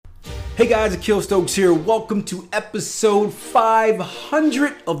Hey guys, Akil Stokes here. Welcome to episode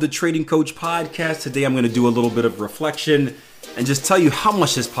 500 of the Trading Coach Podcast. Today I'm going to do a little bit of reflection and just tell you how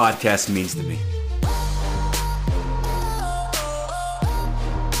much this podcast means to me.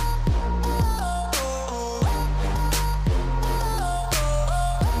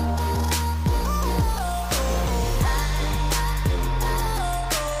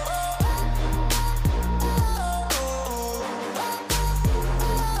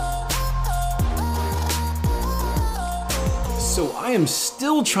 So I am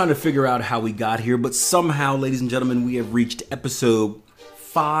still trying to figure out how we got here, but somehow, ladies and gentlemen, we have reached episode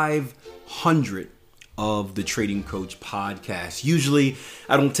 500 of the Trading Coach Podcast. Usually,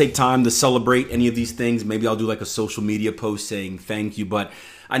 I don't take time to celebrate any of these things. Maybe I'll do like a social media post saying thank you, but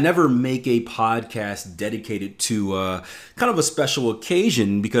I never make a podcast dedicated to kind of a special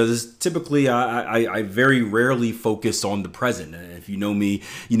occasion because typically I very rarely focus on the present. If you know me,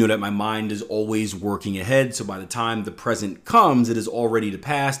 you know that my mind is always working ahead. So by the time the present comes, it is already the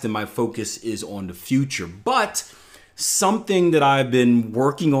past and my focus is on the future. But something that I've been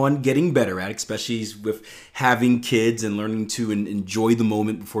working on getting better at, especially with having kids and learning to enjoy the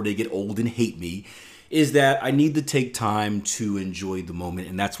moment before they get old and hate me, is that I need to take time to enjoy the moment,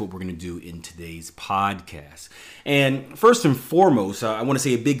 and that's what we're going to do in today's podcast. And first and foremost, I want to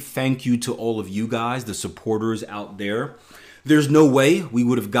say a big thank you to all of you guys, the supporters out there. There's no way we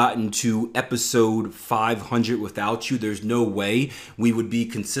would have gotten to episode 500 without you. There's no way we would be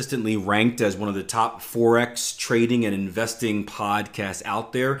consistently ranked as one of the top Forex trading and investing podcasts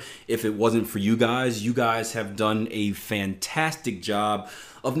out there if it wasn't for you guys. You guys have done a fantastic job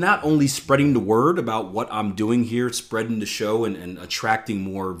of not only spreading the word about what I'm doing here, spreading the show and attracting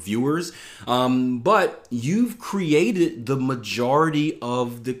more viewers, but you've created the majority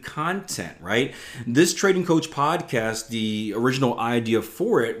of the content, right? This Trading Coach Podcast, the original idea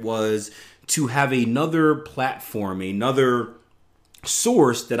for it was to have another platform, another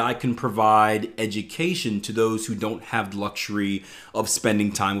source that I can provide education to those who don't have the luxury of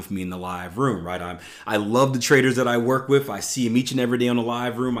spending time with me in the live room, right? I love the traders that I work with. I see them each and every day on the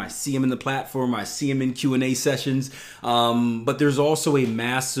live room. I see them in the platform. I see them in Q&A sessions. But there's also a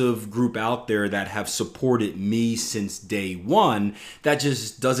massive group out there that have supported me since day one that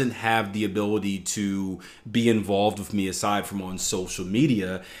just doesn't have the ability to be involved with me aside from on social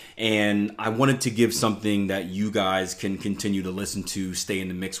media. And I wanted to give something that you guys can continue to listen to, stay in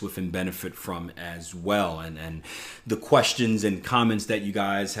the mix with, and benefit from as well. And the questions and comments that you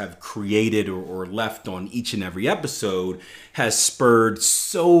guys have created or left on each and every episode has spurred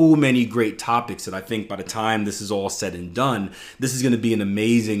so many great topics that I think by the time this is all said and done, this is going to be an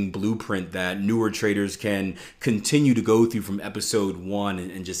amazing blueprint that newer traders can continue to go through from episode 1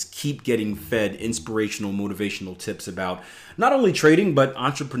 and just keep getting fed inspirational, motivational tips about not only trading, but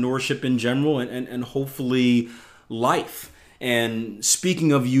entrepreneurship in general and hopefully life. And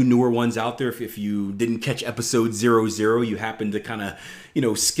speaking of you newer ones out there, if you didn't catch episode 00, you happen to kind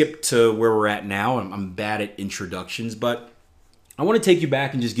of, skip to where we're at now. I'm bad at introductions, but I want to take you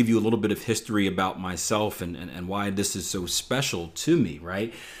back and just give you a little bit of history about myself and why this is so special to me,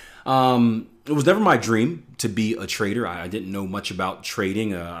 right? It was never my dream to be a trader. I didn't know much about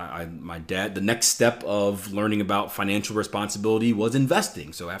trading. My dad, the next step of learning about financial responsibility was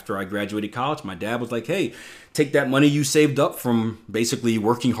investing. So after I graduated college, my dad was like, hey, take that money you saved up from basically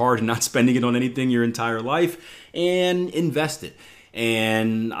working hard and not spending it on anything your entire life and invest it.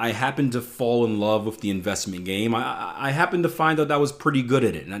 And I happened to fall in love with the investment game. I happened to find that I was pretty good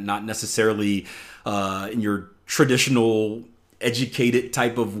at it, not necessarily in your traditional educated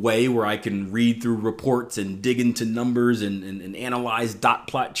type of way where I can read through reports and dig into numbers and analyze dot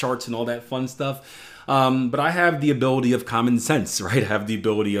plot charts and all that fun stuff. But I have the ability of common sense, right? I have the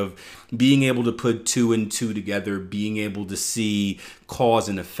ability of being able to put 2 and 2 together, being able to see cause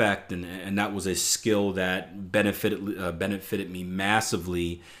and effect. And that was a skill that benefited me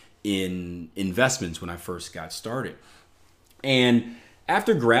massively in investments when I first got started. And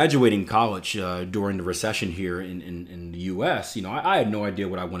after graduating college during the recession here in the U.S., I had no idea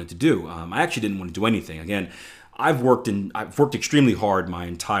what I wanted to do. I actually didn't want to do anything. Again, I've worked extremely hard my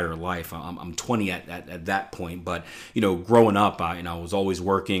entire life. I'm 20 at that point, but growing up, I was always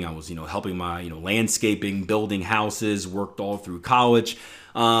working. I was helping my landscaping, building houses, worked all through college.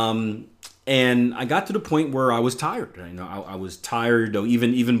 And I got to the point where I was tired. I was tired.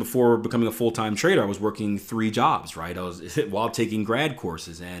 Even before becoming a full-time trader, I was working 3 jobs, right? I was while taking grad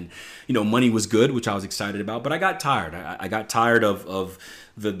courses, and money was good, which I was excited about. But I got tired. I got tired of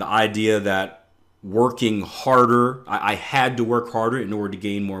the idea that working harder. I had to work harder in order to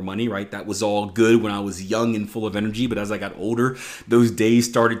gain more money, right? That was all good when I was young and full of energy. But as I got older, those days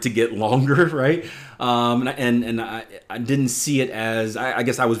started to get longer, right? I didn't see it as, I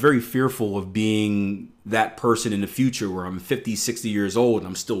guess I was very fearful of being that person in the future where I'm 50, 60 years old and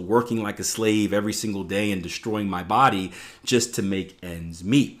I'm still working like a slave every single day and destroying my body just to make ends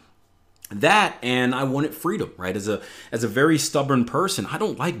meet. That, and I wanted freedom, right? As a very stubborn person, I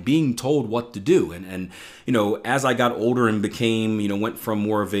don't like being told what to do. And as I got older and became, went from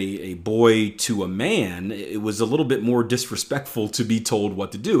more of a boy to a man, it was a little bit more disrespectful to be told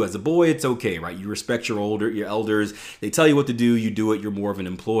what to do. As a boy, it's okay, right? You respect your elders. They tell you what to do, you do it, you're more of an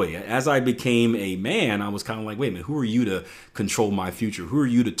employee. As I became a man, I was kind of like, wait a minute, who are you to control my future? Who are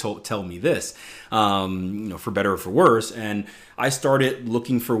you to tell me this? For better or for worse. And I started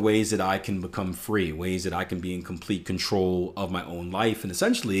looking for ways that I can become free, ways that I can be in complete control of my own life and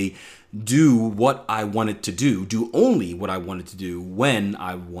essentially do what I wanted to do only what I wanted to do when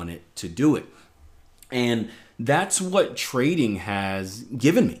I wanted to do it. And that's what trading has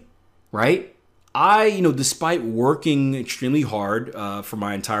given me, right? Despite working extremely hard for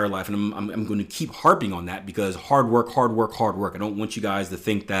my entire life, and I'm going to keep harping on that because hard work. I don't want you guys to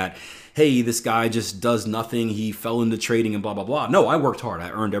think that, hey, this guy just does nothing. He fell into trading and blah, blah, blah. No, I worked hard.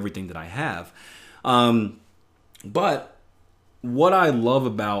 I earned everything that I have. But what I love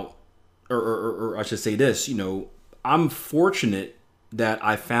about, or I should say this, I'm fortunate that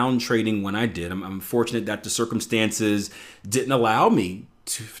I found trading when I did. I'm fortunate that the circumstances didn't allow me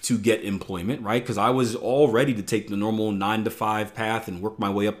to get employment, right? Because I was all ready to take the normal 9-to-5 path and work my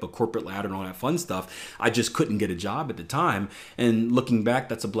way up a corporate ladder and all that fun stuff. I just couldn't get a job at the time. And looking back,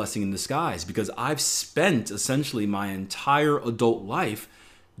 that's a blessing in disguise because I've spent essentially my entire adult life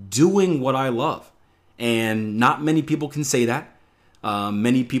doing what I love. And not many people can say that.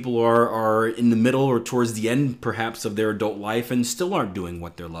 Many people are in the middle or towards the end, perhaps, of their adult life and still aren't doing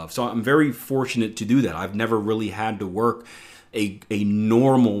what they love. So I'm very fortunate to do that. I've never really had to work a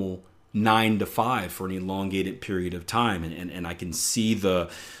normal 9-to-5 for an elongated period of time. And I can see the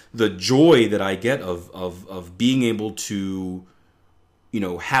joy that I get of being able to,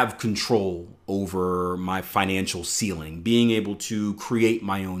 have control over my financial ceiling, being able to create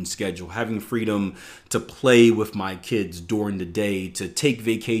my own schedule, having freedom to play with my kids during the day, to take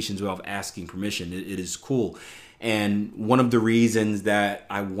vacations without asking permission. It is cool. And one of the reasons that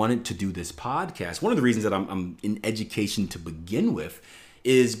I wanted to do this podcast, one of the reasons that I'm in education to begin with,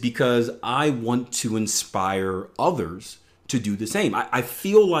 is because I want to inspire others to do the same. I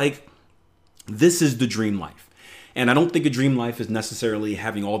feel like this is the dream life. And I don't think a dream life is necessarily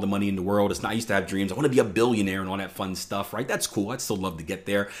having all the money in the world. It's not, I used to have dreams. I want to be a billionaire and all that fun stuff, right? That's cool. I'd still love to get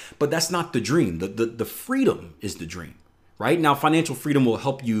there. But that's not the dream. The freedom is the dream. Right? Now, financial freedom will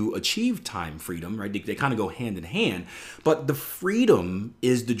help you achieve time freedom, right? They kind of go hand in hand, but the freedom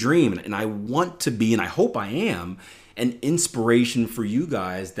is the dream. And I want to be, and I hope I am, an inspiration for you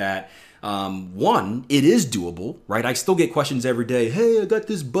guys that, one, it is doable, right? I still get questions every day. Hey, I got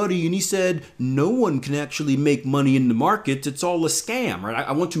this buddy and he said no one can actually make money in the markets. It's all a scam, right?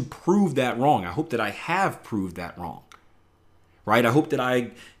 I want to prove that wrong. I hope that I have proved that wrong. Right? I hope that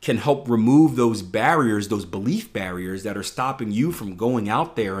I can help remove those barriers, those belief barriers that are stopping you from going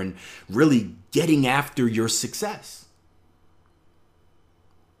out there and really getting after your success.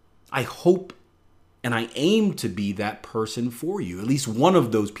 I hope and I aim to be that person for you, at least one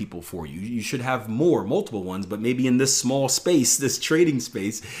of those people for you. You should have multiple ones, but maybe in this small space, this trading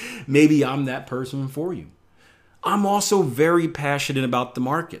space, maybe I'm that person for you. I'm also very passionate about the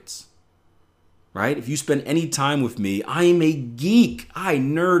markets. Right? If you spend any time with me, I am a geek. I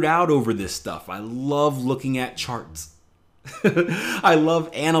nerd out over this stuff. I love looking at charts. I love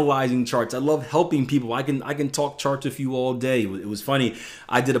analyzing charts. I love helping people. I can talk charts with you all day. It was funny.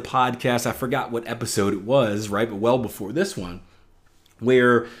 I did a podcast. I forgot what episode it was, right? But well before this one,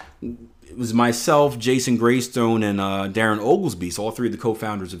 where it was myself, Jason Greystone, and Darren Oglesby, so all three of the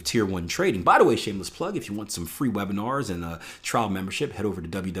co-founders of Tier 1 Trading. By the way, shameless plug, if you want some free webinars and a trial membership, head over to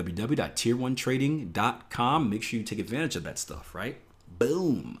www.tier1trading.com. Make sure you take advantage of that stuff, right?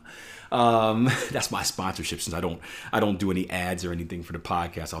 Boom. That's my sponsorship, since I don't do any ads or anything for the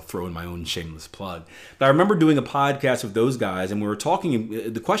podcast. I'll throw in my own shameless plug. But I remember doing a podcast with those guys, and we were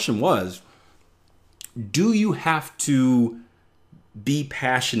talking, the question was, do you have to be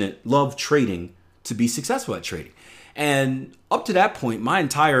passionate, love trading to be successful at trading? And up to that point, my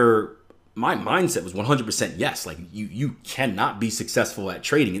entire my mindset was 100% yes. Like you cannot be successful at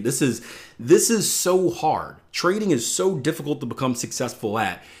trading. This is so hard. Trading is so difficult to become successful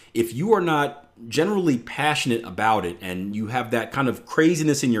at. If you are not generally passionate about it and you have that kind of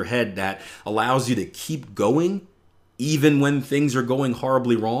craziness in your head that allows you to keep going even when things are going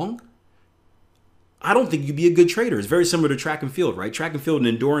horribly wrong, I don't think you'd be a good trader. It's very similar to track and field, right? Track and field, an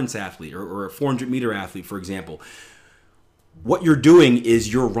endurance athlete or a 400-meter athlete, for example. What you're doing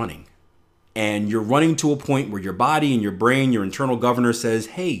is you're running. And you're running to a point where your body and your brain, your internal governor says,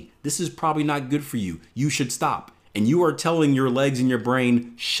 hey, this is probably not good for you. You should stop. And you are telling your legs and your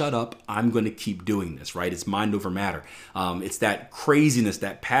brain, shut up, I'm going to keep doing this, right? It's mind over matter. It's that craziness,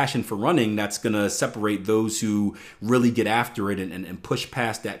 that passion for running that's going to separate those who really get after it and push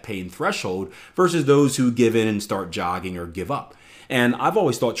past that pain threshold versus those who give in and start jogging or give up. And I've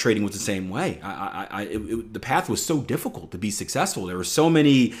always thought trading was the same way. The path was so difficult to be successful. There were so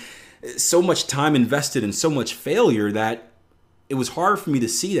much time invested and so much failure that it was hard for me to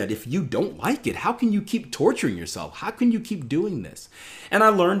see that if you don't like it, how can you keep torturing yourself? How can you keep doing this? And I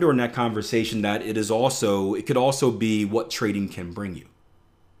learned during that conversation that it could also be what trading can bring you.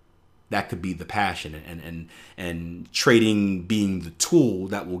 That could be the passion and trading being the tool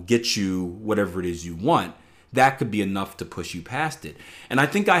that will get you whatever it is you want. That could be enough to push you past it. And I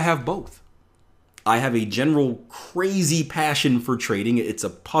think I have both. I have a general crazy passion for trading. It's a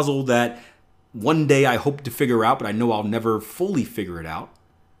puzzle that one day I hope to figure out, but I know I'll never fully figure it out.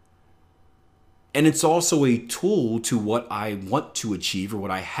 And it's also a tool to what I want to achieve or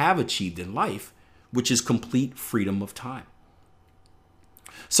what I have achieved in life, which is complete freedom of time.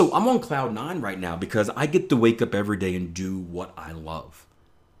 So I'm on cloud nine right now because I get to wake up every day and do what I love.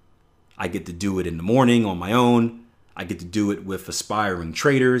 I get to do it in the morning on my own. I get to do it with aspiring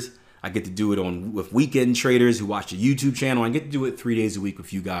traders. I get to do it with weekend traders who watch the YouTube channel. I get to do it 3 days a week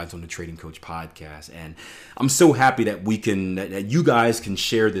with you guys on the Trading Coach podcast. And I'm so happy that that you guys can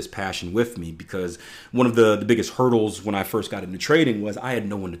share this passion with me, because one of the biggest hurdles when I first got into trading was I had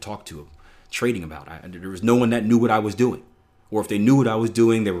no one to talk to trading about. There was no one that knew what I was doing. Or if they knew what I was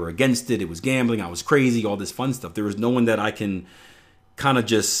doing, they were against it. It was gambling. I was crazy, all this fun stuff. There was no one that I can kind of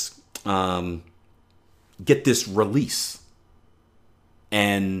just get this release.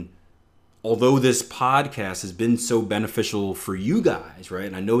 And although this podcast has been so beneficial for you guys, right?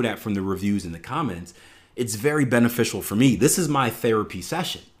 And I know that from the reviews and the comments, it's very beneficial for me. This is my therapy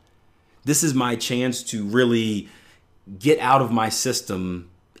session. This is my chance to really get out of my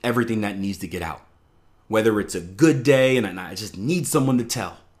system everything that needs to get out. Whether it's a good day and I just need someone to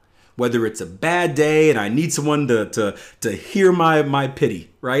tell. Whether it's a bad day and I need someone to hear my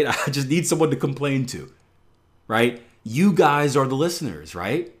pity, right? I just need someone to complain to, right? You guys are the listeners,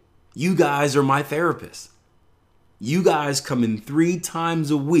 right? You guys are my therapists. You guys come in 3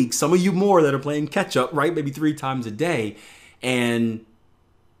 times a week. Some of you more that are playing catch up, right? Maybe 3 times a day. And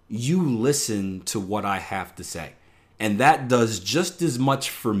you listen to what I have to say. And that does just as much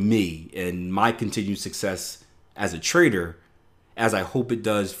for me and my continued success as a trader as I hope it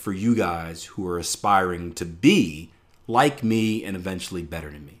does for you guys who are aspiring to be like me and eventually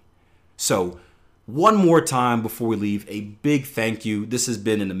better than me. So one more time before we leave, a big thank you. This has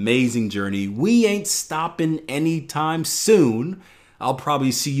been an amazing journey. We ain't stopping anytime soon. I'll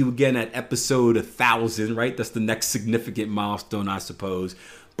probably see you again at episode 1000, right? That's the next significant milestone, I suppose.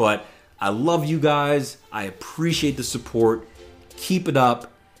 But I love you guys. I appreciate the support. Keep it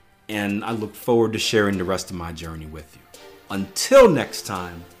up. And I look forward to sharing the rest of my journey with you. Until next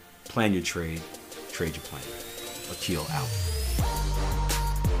time, plan your trade, trade your plan. Akil out.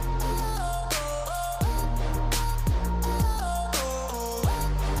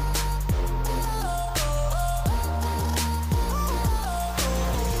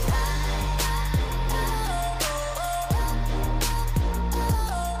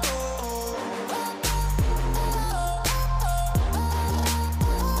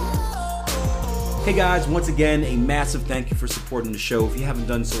 Hey guys, once again, a massive thank you for supporting the show. If you haven't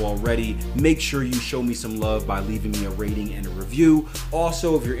done so already, make sure you show me some love by leaving me a rating and a review.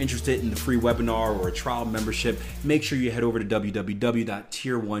 Also, if you're interested in the free webinar or a trial membership, make sure you head over to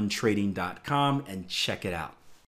www.tier1trading.com and check it out.